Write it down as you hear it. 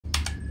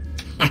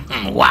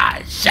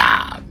What's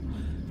up?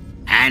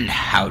 And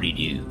howdy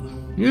do.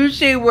 You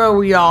see where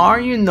we are,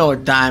 you know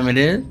what time it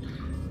is.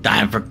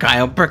 Time for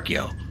Cayo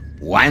Perico.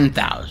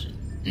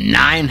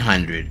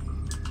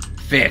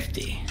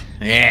 1,950.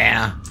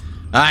 Yeah,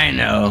 I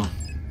know.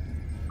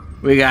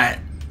 We got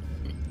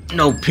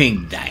no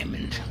pink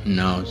diamond.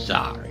 No,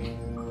 sorry.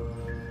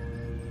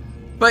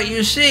 But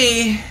you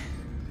see,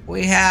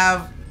 we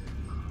have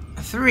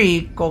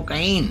 3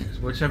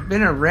 cocaines, which have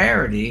been a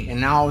rarity,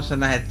 and now all of a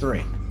sudden I had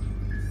 3.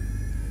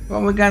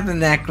 Well, we got the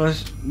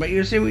necklace, but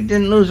you see we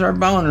didn't lose our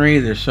boner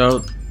either, so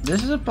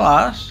this is a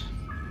plus.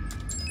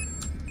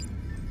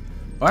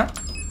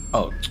 What?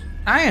 Oh,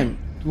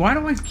 why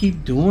do I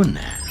keep doing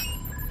that?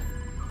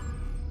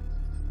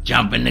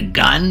 Jumping the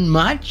gun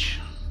much?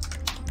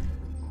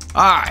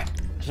 Alright,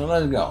 so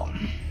let's go.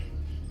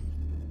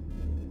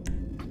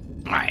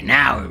 Alright,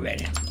 now we're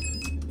ready.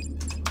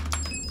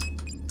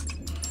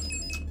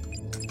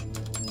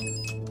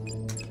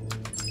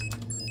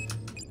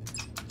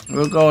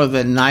 We'll go with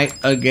the night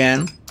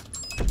again.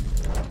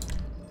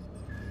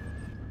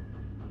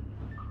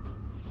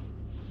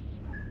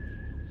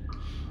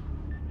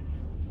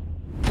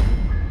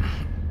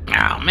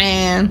 Oh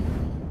man,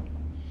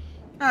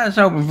 I was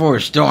hoping for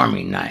a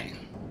stormy night.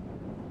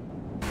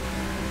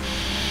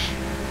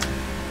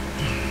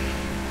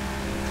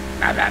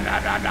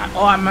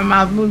 Oh, my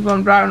mouth moves when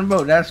I'm driving a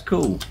boat. That's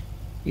cool,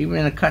 even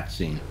in a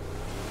cutscene.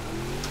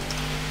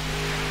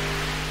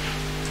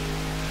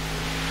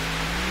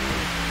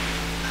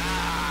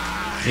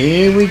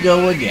 Here we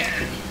go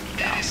again.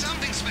 There is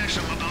something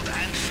special about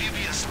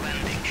amphibious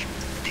landing.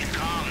 They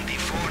come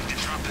before the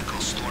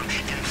tropical storm,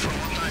 and from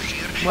what I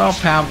hear... Well,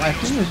 pal, I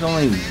think there's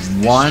only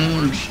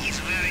one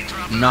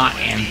not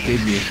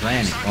amphibious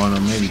landing. Oh no,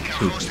 maybe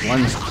 2.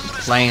 One's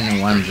plane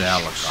and one's a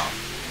helicopter.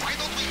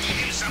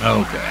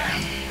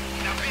 Okay.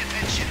 Now pay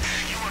attention.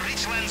 You will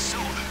reach land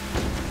soon.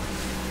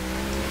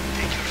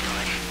 Take your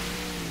time.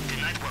 The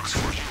night works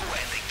for you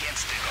and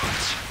against the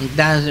gods.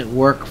 Does it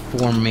work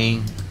for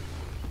me?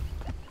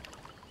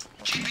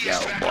 Yo,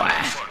 boy.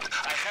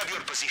 I have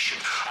your position.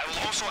 I will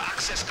also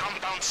access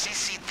compound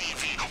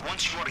CCTV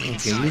once you are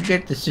inside. Okay, we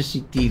get the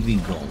CCTV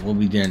going. We'll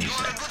be there in a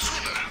second.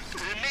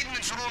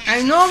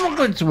 I know I'm a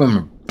good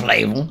swimmer,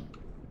 Playful.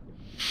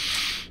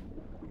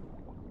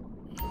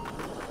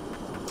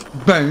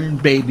 Burn,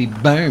 baby,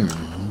 burn.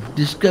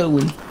 Disco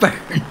Inferno.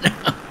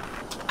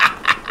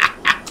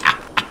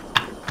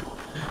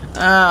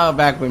 Oh,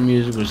 back when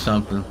music was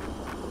something.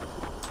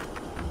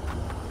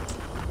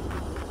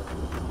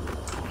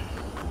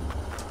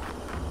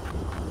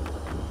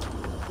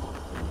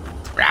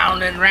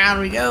 Round and round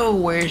we go.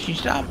 Where she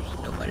stops,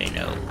 nobody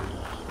knows.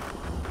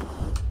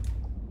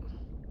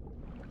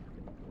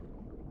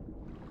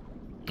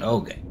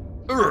 Okay.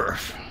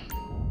 Earth.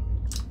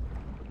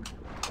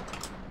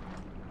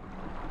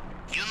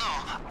 You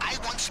know, I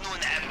once knew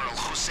an admiral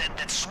who said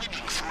that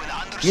swimming through an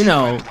undersea You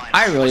know, pipeline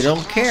I really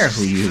don't care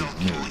who you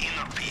knew. knew.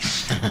 Inner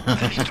peace.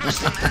 An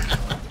interesting man.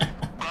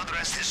 God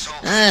rest his soul.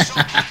 So,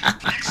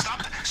 next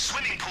up,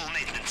 swimming pool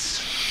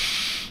maintenance.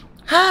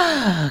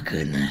 Ah,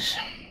 goodness.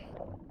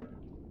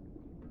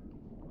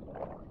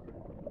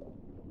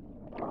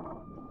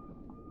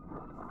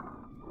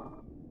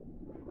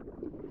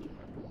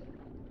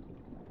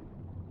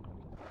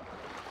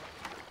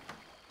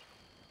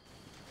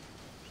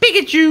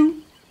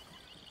 Pikachu!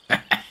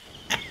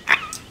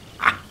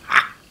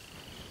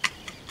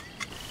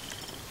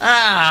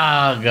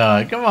 Oh,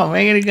 God. Come on,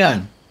 make it a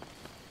gun.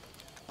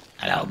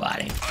 Hello,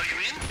 buddy. Are you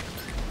in?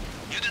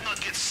 You did not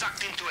get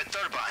sucked into a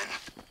turbine.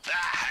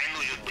 Ah, I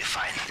knew you'd be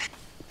fine.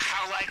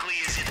 How likely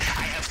is it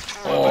I have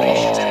 2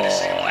 operations in the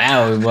same Oh,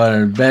 that was one of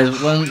the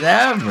best ones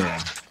ever.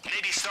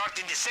 Maybe start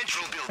in the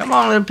central building. Come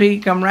on, little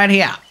Pete. Come right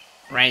here.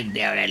 Right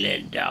there, that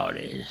little dog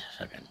is.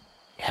 So I can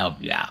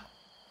help you out.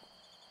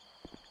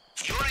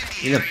 You're in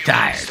the You look area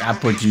tired. where I'll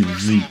put you to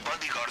sleep.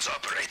 bodyguards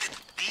operated.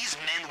 These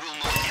men will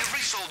know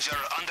every soldier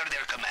under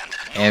their command.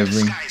 No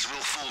Every. disguise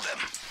will fool them.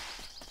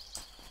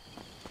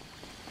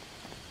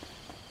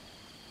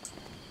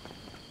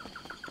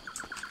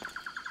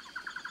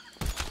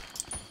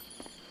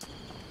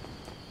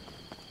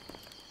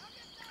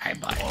 Hi,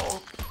 buddy.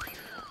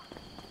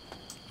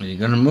 Is he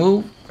gonna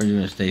move or is he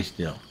gonna stay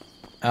still?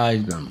 Oh,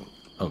 he's gonna move.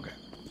 Okay.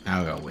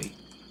 Now we gotta wait.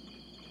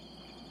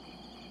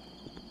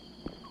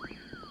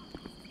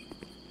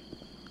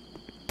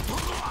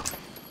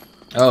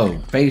 Oh,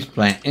 face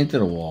plant into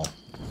the wall.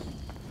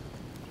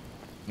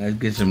 Let's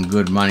get some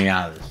good money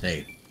out of the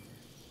safe.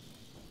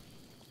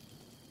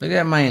 Look at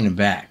that money in the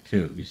back,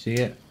 too. You see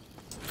it?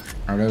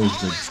 Are those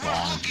good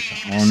bombs?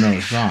 Oh, no,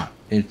 it's not.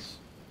 It's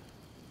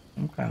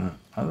some kind of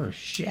other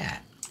shit.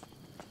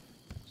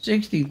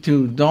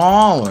 $62.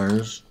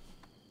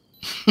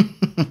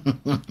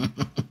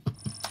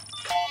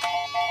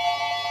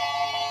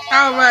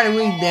 Alrighty,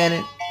 we did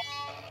it.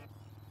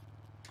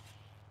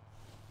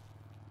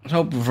 I was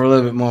hoping for a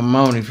little bit more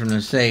money from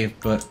the safe,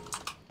 but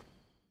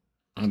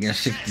I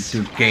guess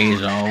 62K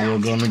is all we're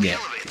gonna get.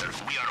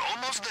 We are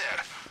almost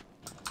there.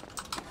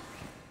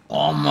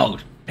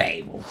 Almost,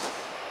 Babel.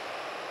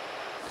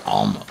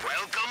 Almost.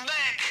 Welcome back.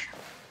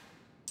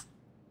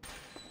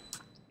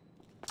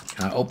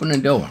 Open the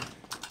door.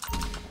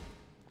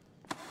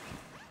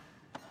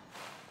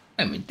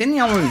 I mean, didn't he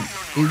already...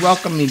 He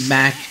welcomed me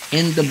back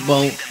in the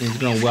boat. He's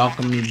gonna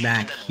welcome me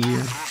back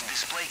here.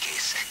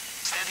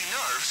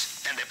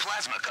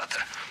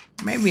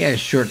 Maybe he has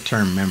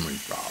short-term memory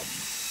problem.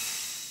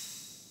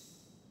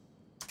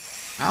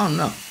 I don't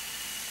know.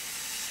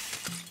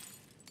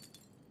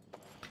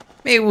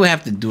 Maybe we'll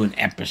have to do an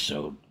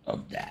episode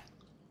of that.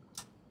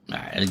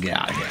 Alright, let's get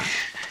out of here.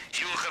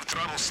 You will have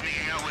trouble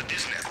sneaking out with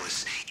this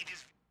necklace. It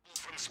is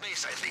from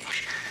space, I think.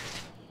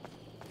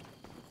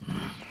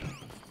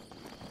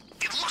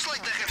 It looks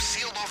like they have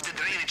sealed off the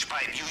drainage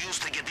pipe you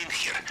used to get in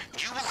here.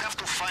 You will have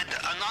to find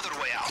another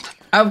way out.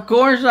 Of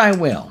course I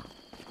will.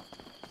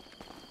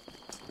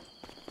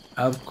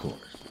 Of course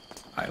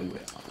I will.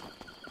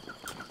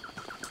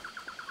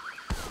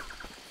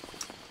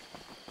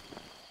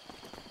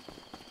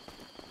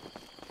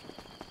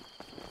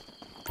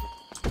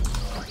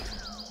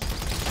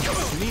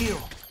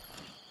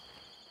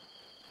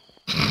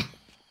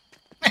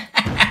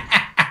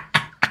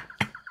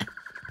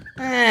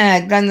 I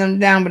gunned them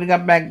down, but he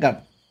got back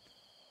up.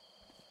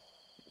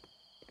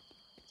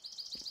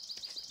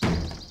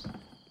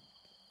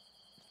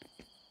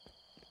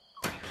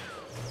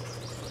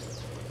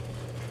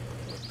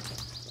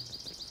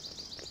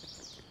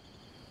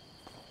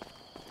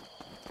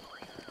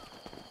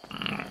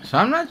 So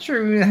I'm not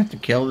sure we have to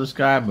kill this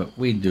guy, but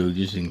we do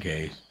just in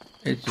case.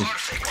 It's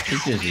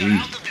just easy.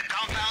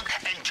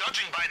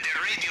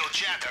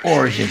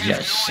 Or is it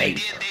just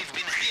safe?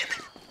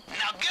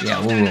 Yeah,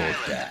 we'll roll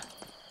with that.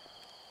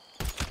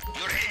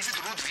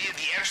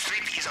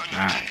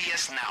 Alright.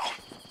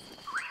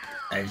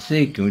 Let's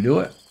see, can we do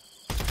it?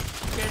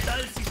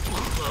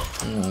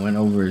 Oh, went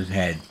over his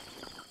head.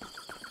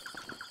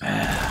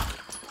 I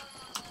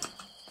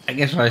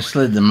guess when I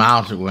slid the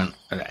mouse, it went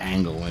at an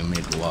angle when we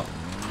go up.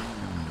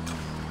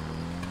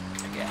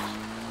 I guess.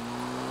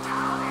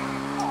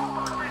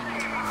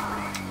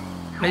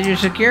 But your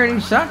security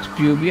sucks,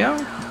 Pubio.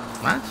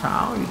 That's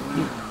how.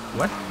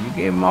 What? You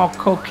gave them all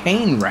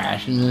cocaine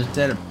rations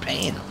instead of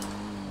paying them.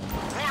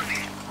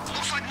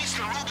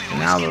 And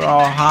now they're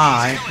all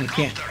high. You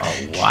can't.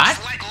 Oh, what?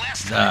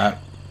 Oh,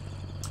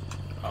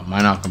 am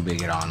I not gonna be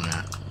get on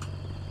that?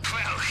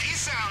 Well, he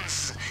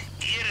sounds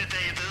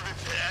irritated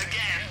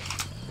again.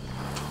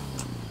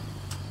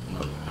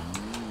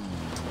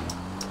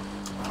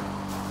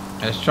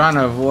 I was trying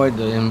to avoid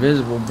the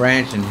invisible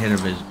branch and hit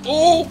of his.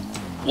 Oh!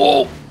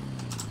 Whoa!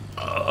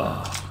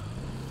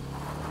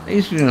 At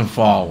least we didn't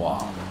fall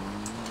off.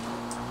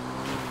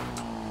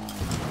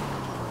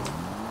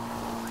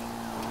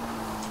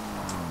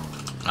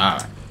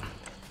 Alright.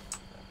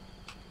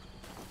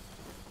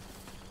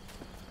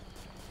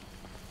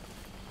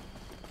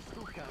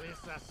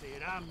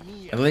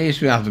 At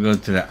least we have to go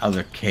to the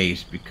other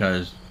case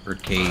because I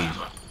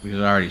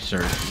already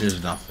searched.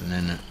 There's nothing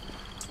in it.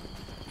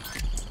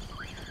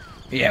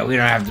 Yeah, we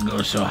don't have to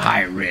go so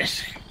high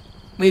risk.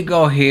 We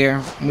go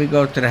here, we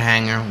go to the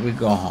hangar, we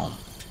go home.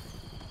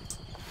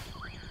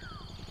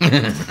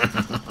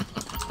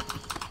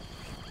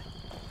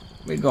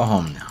 We go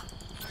home now.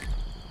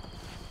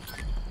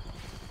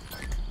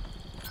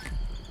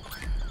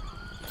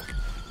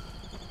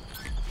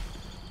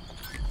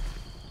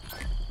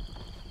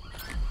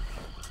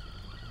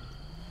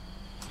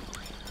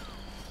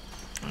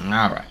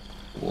 Alright.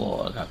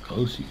 Whoa, I got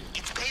close here.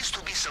 It pays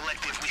to be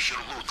selective with your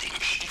looting.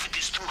 If it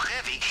is too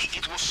heavy,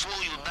 it will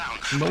slow you down.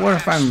 But what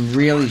if I'm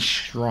really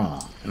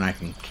strong and I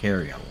can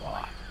carry a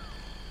lot?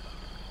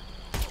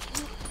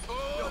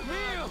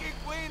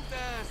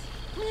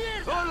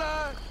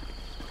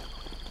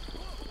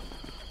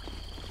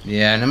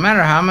 Yeah, no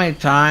matter how many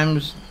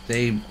times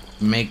they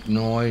make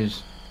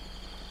noise,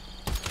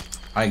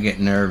 I get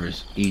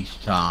nervous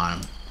each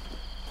time.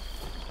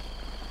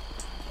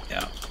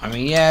 Yeah, I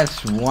mean, yeah,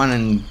 it's 1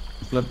 in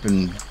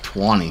flipping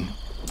 20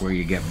 where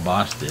you get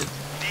busted.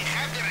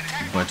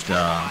 But,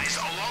 oh,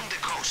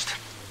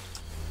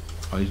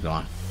 he's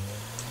gone.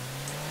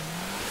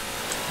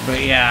 But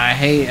yeah, I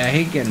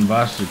hate getting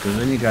busted because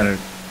then you gotta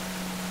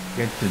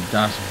get to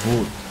Das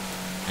Boot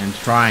and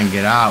try and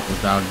get out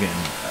without getting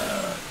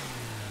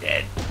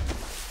dead.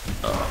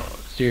 Oh,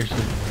 seriously?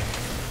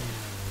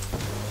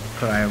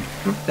 Could I have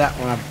flipped that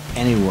one up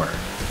anywhere?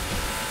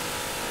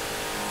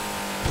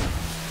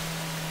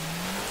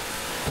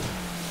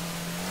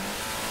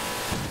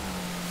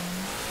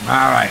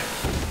 Alright.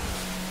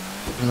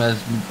 Let's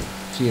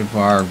see if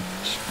our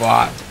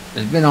spot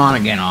has been on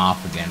again,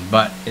 off again,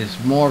 but it's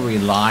more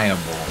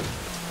reliable.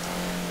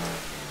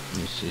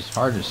 It's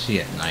hard to see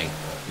at night,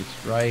 but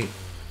it's right.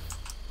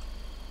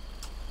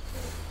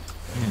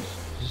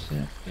 Is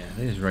that? Yeah,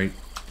 it is right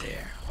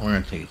there. We're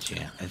gonna take a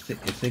chance. I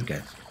think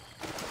that's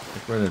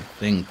like where the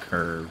thing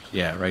curves.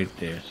 Yeah, right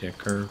there. See that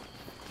curve?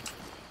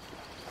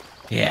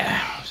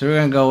 Yeah. So we're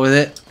gonna go with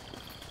it.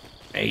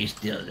 He's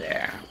still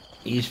there.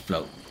 He's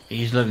floating.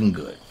 He's looking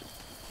good.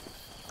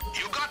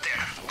 You got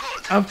there.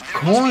 Good. Of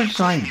course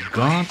I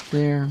got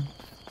there.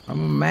 I'm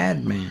a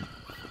madman.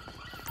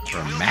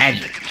 Or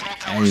magic.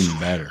 That's even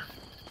better.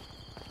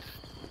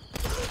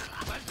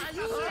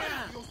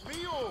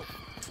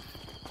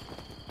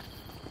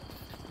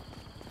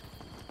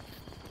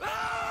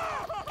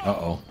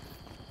 Uh-oh.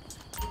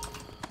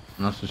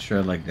 I'm not so sure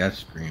I like that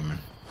screaming.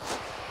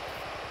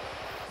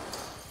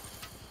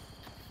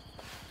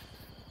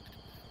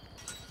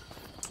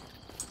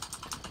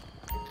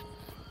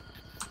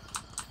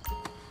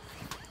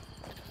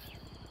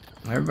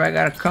 Everybody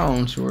got a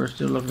cone, so we're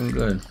still looking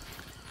good.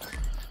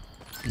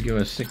 Give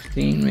us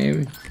 16,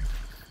 maybe.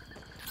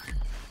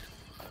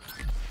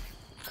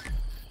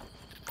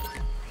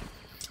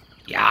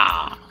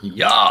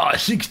 Yeah,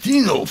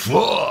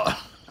 1604.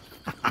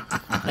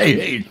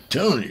 Hey,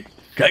 Tony,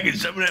 can I get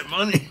some of that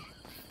money?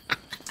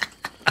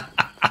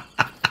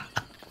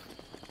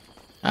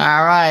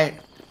 All right.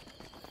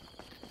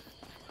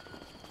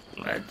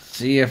 Let's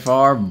see if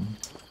our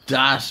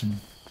Das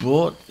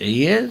Boot,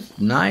 he is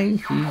nice.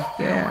 He's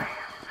there.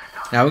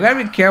 Now, we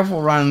gotta be careful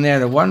running there.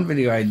 The one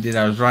video I did,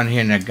 I was running here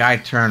and that guy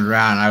turned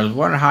around. I was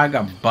wondering how I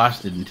got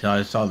busted until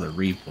I saw the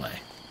replay.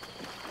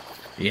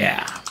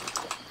 Yeah.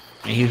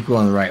 And he was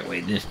going the right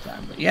way this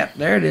time. But yep,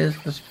 there it is.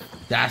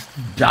 That's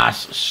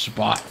Das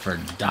spot for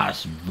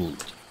Das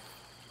Boot.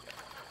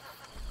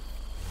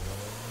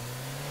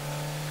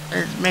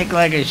 Let's make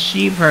like a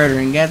sheep herder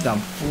and get the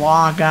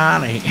flock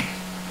out of here.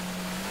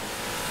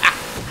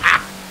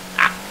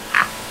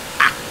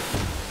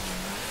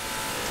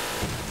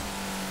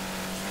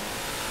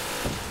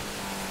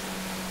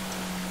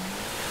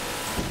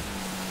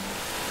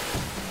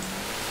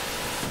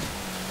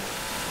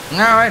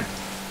 Alright,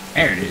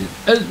 there it is.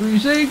 As we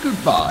say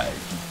goodbye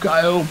to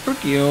Cayo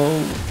Perico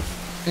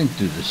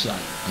into the sun.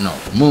 No,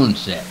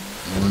 moonset.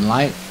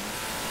 Moonlight.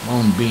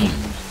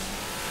 Moonbeams.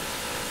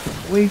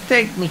 We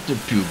take Mr.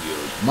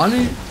 Pugio's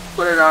money,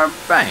 put it in our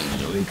bank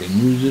so we can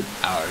use it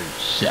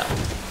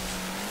ourselves.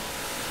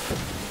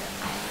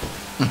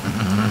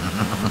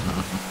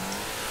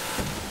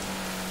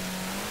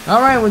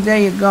 Alright, well there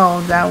you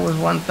go. That was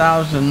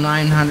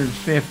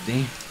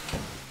 1,950.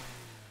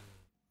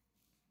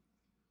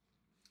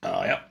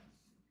 Oh, yep.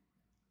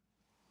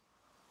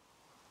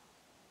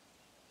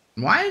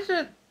 Why is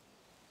it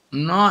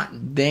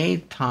not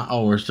daytime?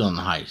 Oh, we're still in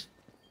the heist.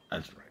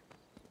 That's right.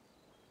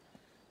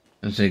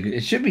 Let's say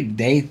it should be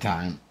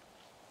daytime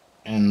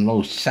in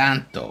Los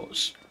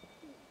Santos,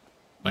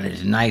 but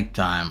it's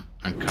nighttime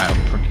on Cayo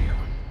Perico.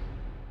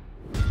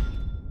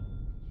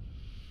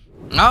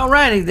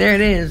 Alrighty, there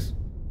it is.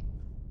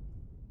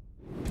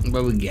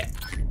 What we get?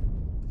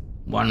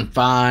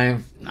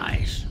 1-5.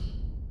 Nice.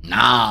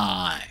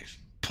 Nice.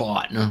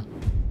 Partner.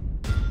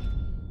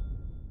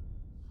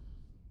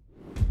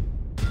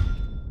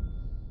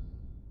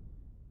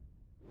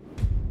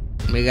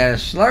 We got a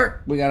slurp,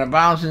 we got a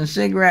bouncing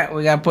cigarette,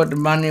 we got to put the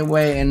money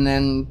away, and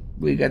then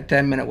we got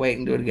 10-minute wait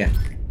and do it again.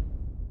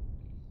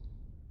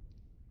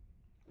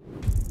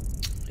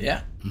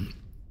 Yeah.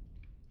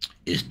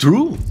 It's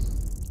true.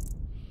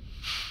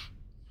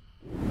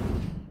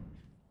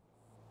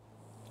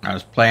 I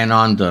was playing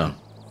on the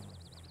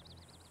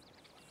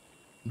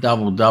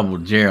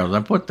double zeros.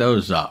 I put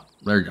those up.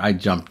 I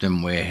jumped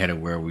them way ahead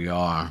of where we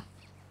are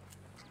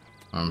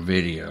on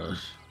videos.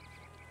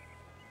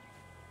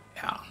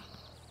 Yeah.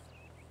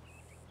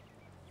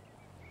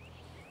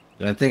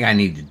 I think I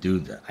need to do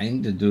that. I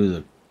need to do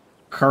the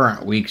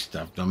current week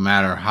stuff, no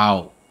matter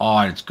how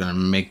odd it's going to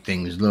make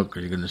things look.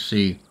 Because you're going to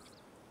see,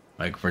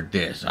 like for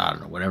this, I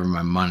don't know, whatever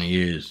my money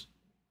is.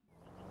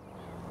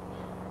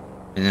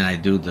 And then I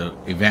do the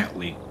event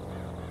week.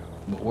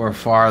 But we're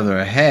farther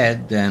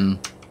ahead than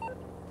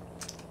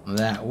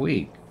that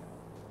week.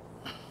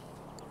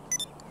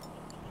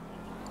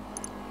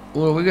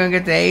 Well, are we going to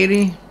get to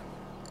 80?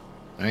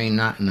 I mean,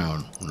 no,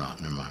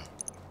 never mind.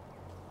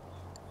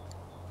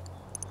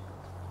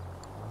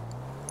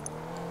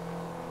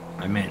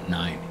 I meant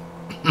 90.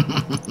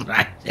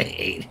 I say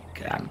 80,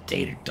 because I'm a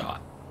tater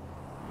tot.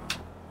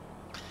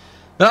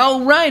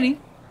 Alrighty,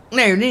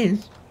 there it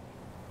is.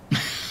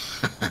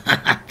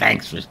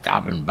 Thanks for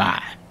stopping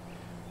by.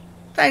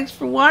 Thanks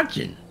for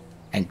watching.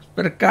 Thanks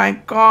for the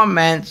kind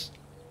comments.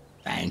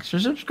 Thanks for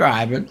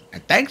subscribing.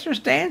 And thanks for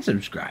staying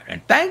subscribed.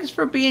 And thanks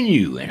for being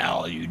you and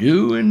all you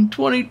do in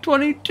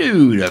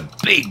 2022. The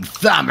big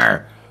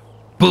summer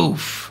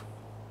boof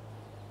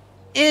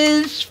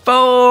is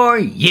for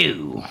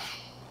you.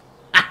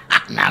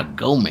 Now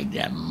go make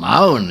that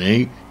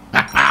money.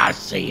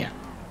 See ya.